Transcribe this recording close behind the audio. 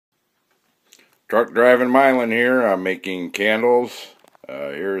Truck driving Mylan here. I'm making candles.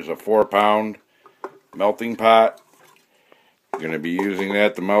 Here's a 4-pound melting pot. I'm going to be using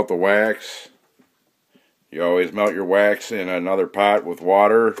that to melt the wax. You always melt your wax in another pot with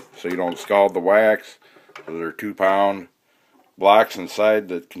water so you don't scald the wax. So there are 2-pound blocks inside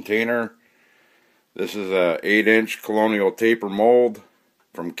the container. This is a 8-inch Colonial Taper mold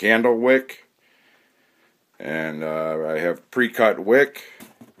from Candle Wick. And I have pre-cut wick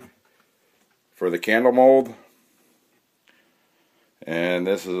for the candle mold, and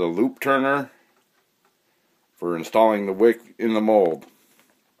this is a loop turner for installing the wick in the mold.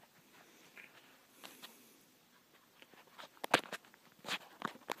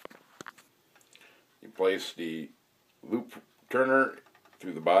 You place the loop turner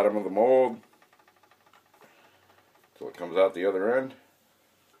through the bottom of the mold so it comes out the other end.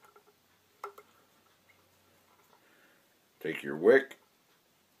 Take your wick,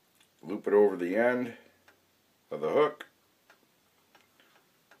 loop it over the end of the hook,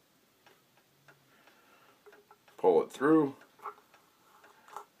 pull it through,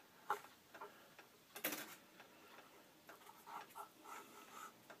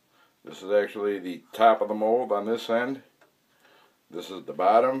 this is actually the top of the mold on this end, this is the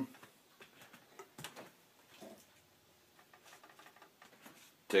bottom.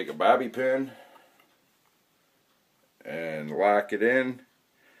 Take a bobby pin and lock it in.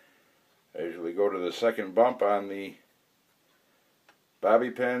 As we go to the second bump on the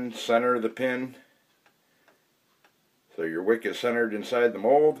bobby pin, center the pin so your wick is centered inside the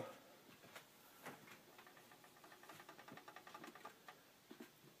mold.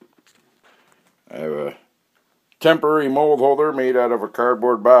 I have a temporary mold holder made out of a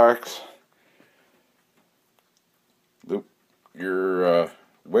cardboard box. Loop your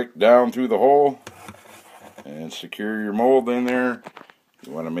wick down through the hole and secure your mold in there.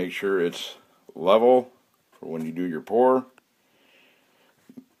 You want to make sure it's level for when you do your pour,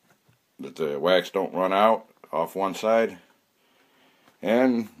 that the wax don't run out off one side.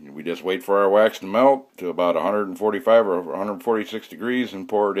 And we just wait for our wax to melt to about 145 or 146 degrees and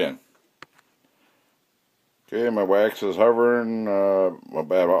pour it in. Okay, my wax is hovering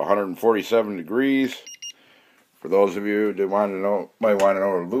about 147 degrees. For those of you that want to know, might want to know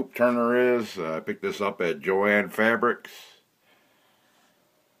what a loop turner is, I picked this up at Joann Fabrics.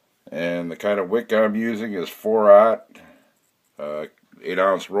 And the kind of wick I'm using is 4/0,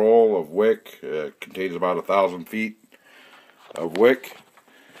 8-ounce roll of wick. Contains about 1,000 feet of wick.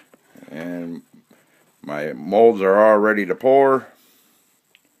 And my molds are all ready to pour.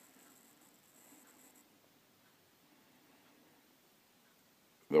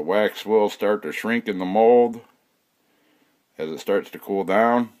 The wax will start to shrink in the mold as it starts to cool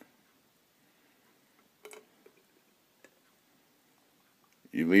down.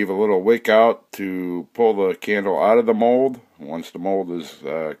 You leave a little wick out to pull the candle out of the mold. Once the mold is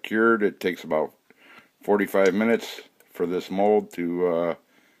cured, it takes about 45 minutes for this mold to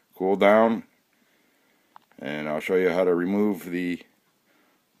cool down. And I'll show you how to remove the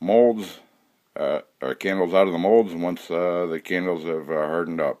molds, or candles out of the molds once the candles have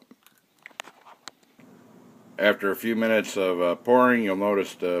hardened up. After a few minutes of pouring, you'll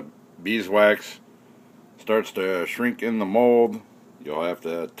notice the beeswax starts to shrink in the mold. You'll have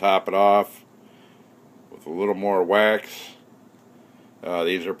to top it off with a little more wax.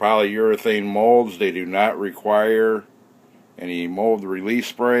 These are polyurethane molds. They do not require any mold release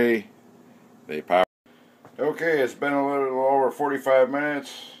spray. They pop. Okay, it's been a little over 45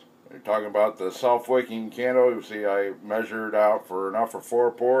 minutes. We're talking about the self-wicking candle. You see I measured out for enough for 4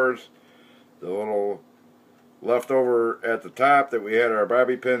 pours. The little leftover at the top that we had our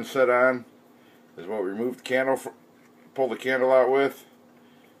bobby pin set on is what we removed the candle from. Pull the candle out with,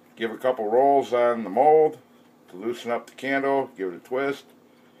 give a couple rolls on the mold to loosen up the candle, give it a twist,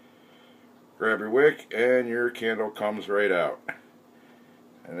 grab your wick, and your candle comes right out.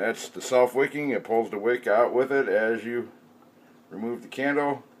 And that's the self-wicking. It pulls the wick out with it as you remove the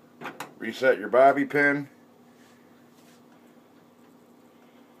candle. Reset your bobby pin.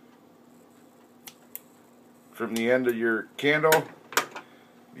 From the end of your candle,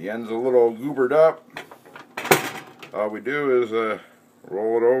 the end's a little goobered up. All we do is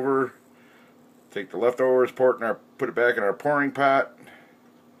roll it over, take the leftovers, put it back in our pouring pot.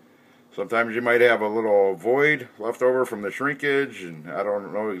 Sometimes you might have a little void left over from the shrinkage, and I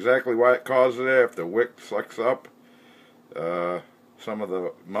don't know exactly why it causes it, if the wick sucks up some of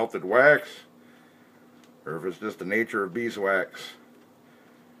the melted wax, or if it's just the nature of beeswax.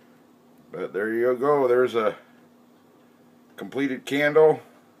 But there you go, there's a completed candle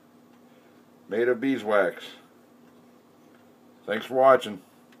made of beeswax. Thanks for watching.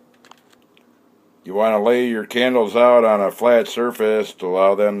 You want to lay your candles out on a flat surface to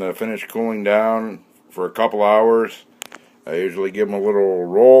allow them to finish cooling down for a couple hours. I usually give them a little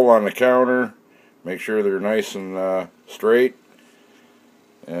roll on the counter, make sure they're nice and straight,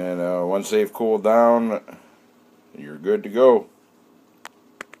 and once they've cooled down, you're good to go.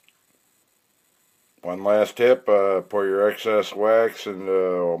 One last tip, pour your excess wax into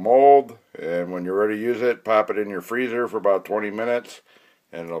a mold, and when you're ready to use it, pop it in your freezer for about 20 minutes,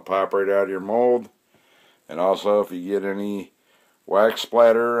 and it'll pop right out of your mold. And also, if you get any wax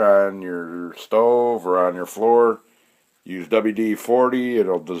splatter on your stove or on your floor, use WD-40.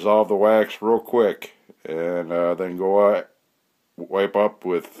 It'll dissolve the wax real quick, and then go wipe up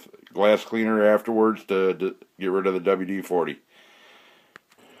with glass cleaner afterwards to get rid of the WD-40.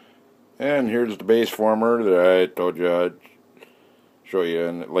 And here's the base former that I told you I'd show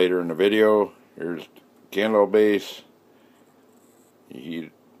you later in the video. Here's the candle base.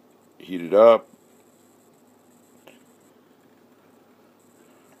 You heat it up,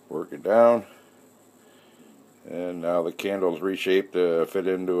 work it down, and now the candle's reshaped to fit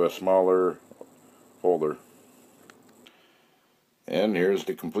into a smaller holder. And here's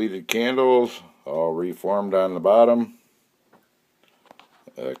the completed candles, all reformed on the bottom.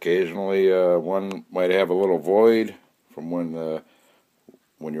 Occasionally one might have a little void from when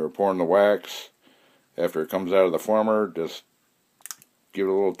you were pouring the wax. After it comes out of the former, just give it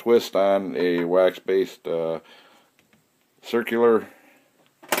a little twist on a wax-based circular,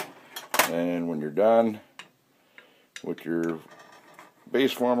 and when you're done with your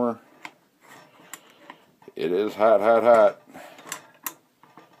base former, it is hot, hot, hot.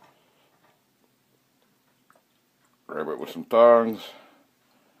 Grab it with some tongs,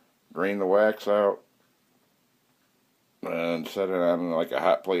 drain the wax out, and set it on like a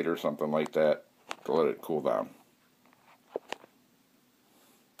hot plate or something like that to let it cool down.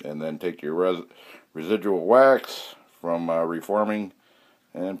 And then take your residual wax from reforming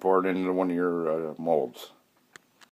and pour it into one of your molds.